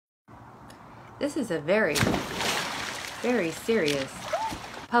This is a very, very serious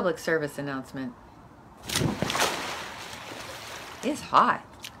public service announcement. It's hot.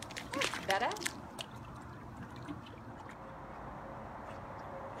 Better?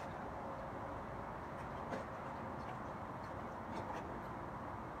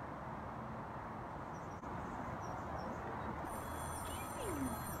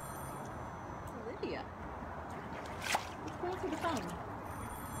 Olivia. Let's go answer the phone.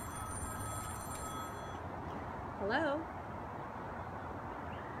 Hello?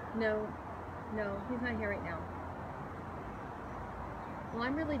 No, he's not here right now. Well,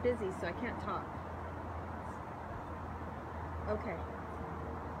 I'm really busy, so I can't talk. Okay.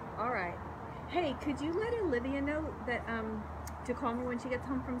 All right. Hey, could you let Olivia know that to call me when she gets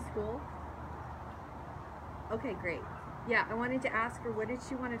home from school? Okay, great. Yeah, I wanted to ask her, what did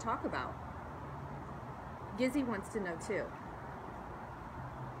she want to talk about? Gizzy wants to know too.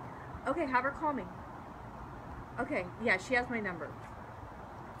 Okay, have her call me. Okay, yeah, she has my number.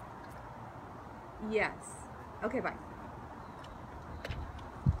 Yes. Okay, bye.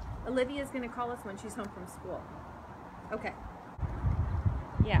 Olivia's gonna call us when she's home from school. Okay.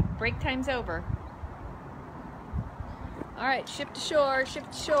 Yeah, break time's over. All right, ship to shore,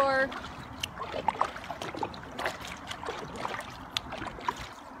 ship to shore.